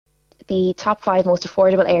the top 5 most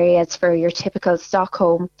affordable areas for your typical stock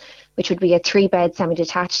home, which would be a 3-bed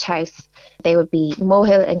semi-detached house. They would be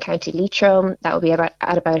Mohill in County Leitrim, that would be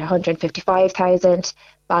at about 155,000,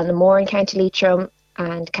 Ballinamore in County Leitrim,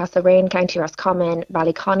 and Castlereagh in County Roscommon,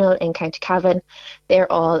 Ballyconnell in County Cavan.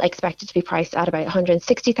 They're all expected to be priced at about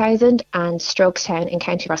 160,000, and Strokestown in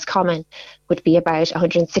County Roscommon would be about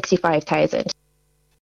 165,000.